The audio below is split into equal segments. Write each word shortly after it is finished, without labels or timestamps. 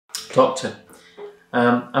Doctor,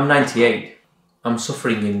 I'm 98. I'm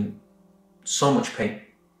suffering in so much pain.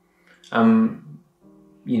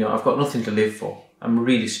 I've got nothing to live for. I'm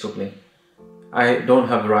really struggling. I don't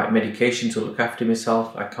have the right medication to look after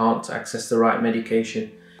myself. I can't access the right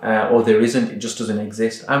medication, or there isn't, it just doesn't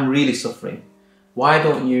exist. I'm really suffering. Why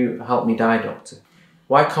don't you help me die, doctor?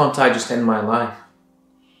 Why can't I just end my life?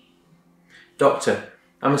 Doctor,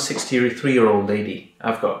 I'm a 63-year-old lady.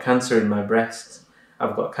 I've got cancer in my breasts.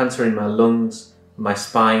 I've got cancer in my lungs, my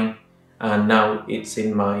spine, and now it's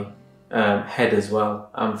in my head as well.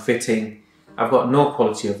 I'm fitting. I've got no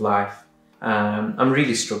quality of life. I'm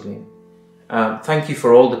really struggling. Thank you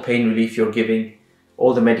for all the pain relief you're giving,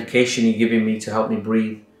 all the medication you're giving me to help me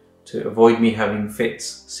breathe, to avoid me having fits,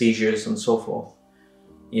 seizures and so forth.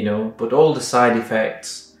 But all the side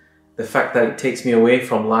effects, the fact that it takes me away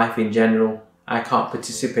from life in general, I can't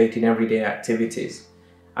participate in everyday activities.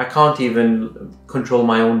 I can't even control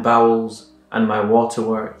my own bowels and my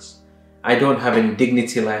waterworks. I don't have any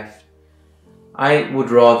dignity left. I would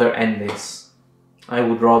rather end this. I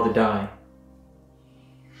would rather die.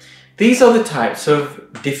 These are the types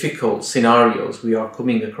of difficult scenarios we are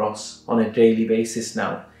coming across on a daily basis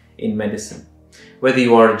now in medicine. Whether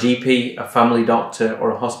you are a GP, a family doctor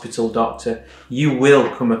or a hospital doctor, you will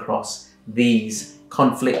come across these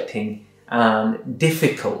conflicting and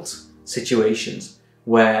difficult situations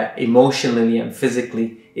where emotionally and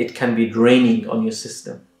physically it can be draining on your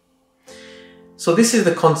system. So this is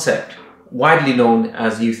the concept widely known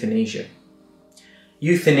as euthanasia.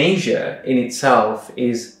 Euthanasia in itself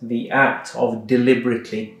is the act of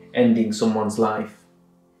deliberately ending someone's life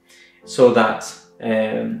so that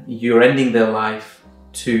you're ending their life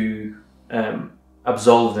to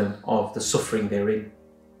absolve them of the suffering they're in.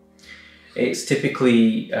 It's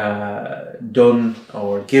typically done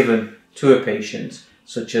or given to a patient,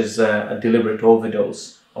 such as a deliberate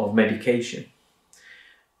overdose of medication.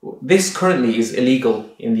 This currently is illegal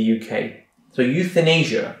in the UK. So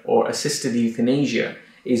euthanasia or assisted euthanasia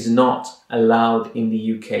is not allowed in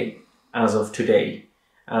the UK as of today.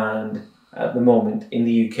 And at the moment in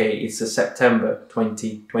the UK, it's September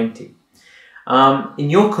 2020. In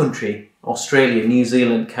your country, Australia, New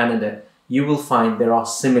Zealand, Canada, you will find there are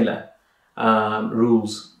similar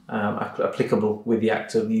rules applicable with the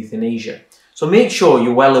act of euthanasia. So make sure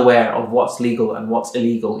you're well aware of what's legal and what's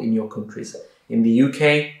illegal in your countries. In the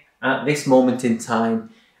UK, at this moment in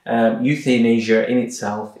time, euthanasia in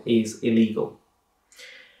itself is illegal.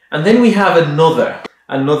 And then we have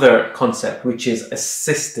another concept, which is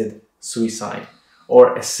assisted suicide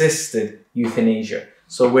or assisted euthanasia.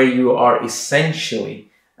 So where you are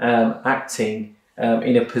essentially acting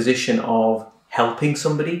in a position of helping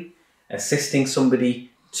somebody, assisting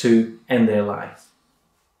somebody to end their life.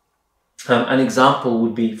 An example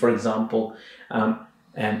would be, for example,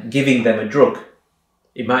 giving them a drug.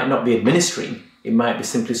 It might not be administering, it might be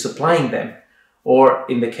simply supplying them. Or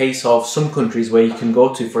in the case of some countries where you can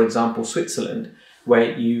go to, for example, Switzerland,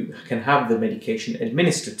 where you can have the medication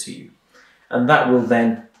administered to you. And that will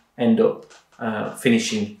then end up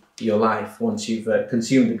finishing your life once you've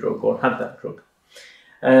consumed the drug or had that drug.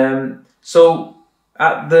 So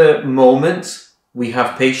at the moment, we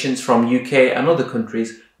have patients from UK and other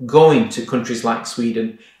countries going to countries like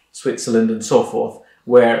Sweden, Switzerland and so forth,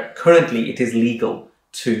 where currently it is legal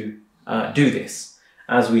to do this.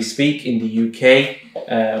 As we speak in the UK,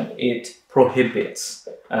 it prohibits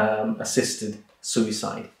assisted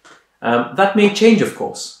suicide. That may change, of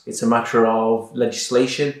course. It's a matter of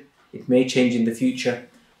legislation. It may change in the future.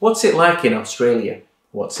 What's it like in Australia?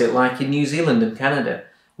 What's it like in New Zealand and Canada?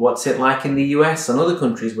 What's it like in the US and other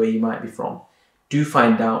countries where you might be from? Do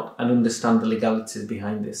find out and understand the legalities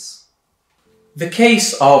behind this. The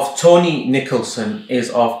case of Tony Nicholson is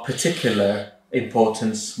of particular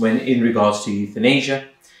importance when in regards to euthanasia.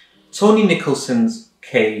 Tony Nicholson's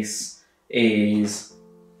case is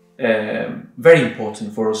very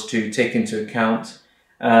important for us to take into account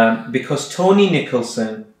because Tony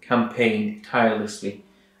Nicholson campaigned tirelessly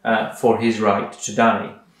for his right to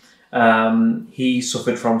die. He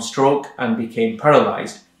suffered from stroke and became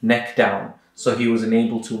paralysed, neck down, so he was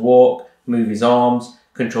unable to walk, move his arms,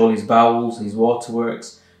 control his bowels, his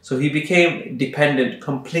waterworks. So he became dependent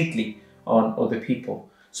completely on other people.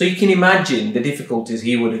 So you can imagine the difficulties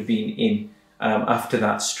he would have been in after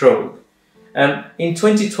that stroke. In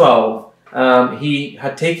 2012, he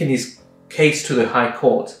had taken his case to the High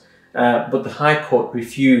Court, but the High Court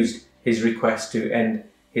refused his request to end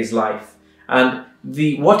his life. And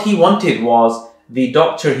what he wanted was the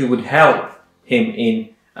doctor who would help him in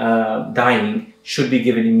dying should be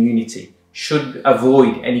given immunity, should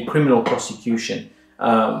avoid any criminal prosecution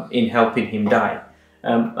in helping him die.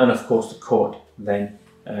 and of course the court then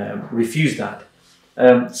refused that.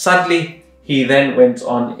 Sadly, he then went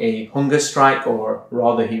on a hunger strike, or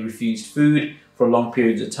rather he refused food for long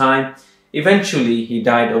periods of time. Eventually he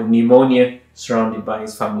died of pneumonia, surrounded by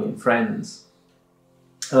his family and friends.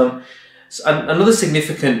 So another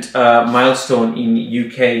significant milestone in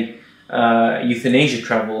UK euthanasia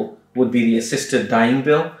travel would be the Assisted Dying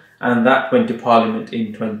Bill, and that went to Parliament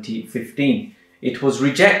in 2015. It was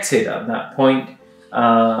rejected at that point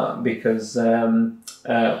because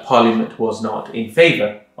Parliament was not in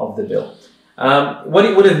favour of the bill. What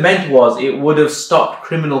it would have meant was it would have stopped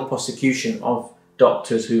criminal prosecution of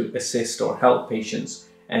doctors who assist or help patients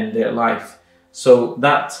end their life. So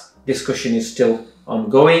that discussion is still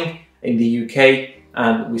ongoing in the UK,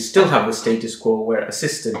 and we still have the status quo where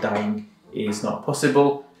assisted dying is not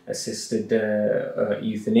possible, assisted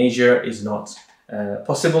euthanasia is not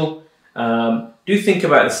possible. Do think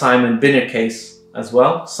about the Simon Binner case as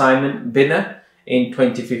well. Simon Binner in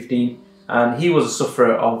 2015, and he was a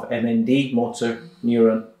sufferer of MND, motor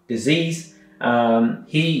neuron disease.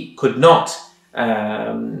 He could not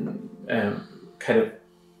have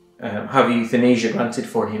euthanasia granted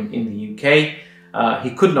for him in the UK.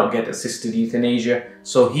 He could not get assisted euthanasia,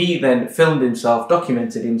 so he then filmed himself,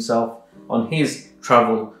 documented himself on his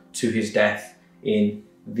travel to his death in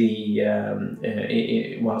the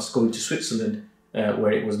whilst going to Switzerland,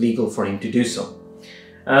 where it was legal for him to do so.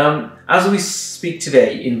 As we speak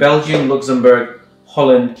today, in Belgium, Luxembourg,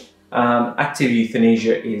 Holland, active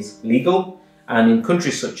euthanasia is legal, and in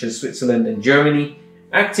countries such as Switzerland and Germany,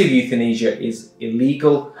 active euthanasia is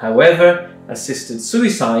illegal. However, assisted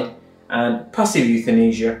suicide and passive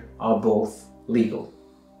euthanasia are both legal.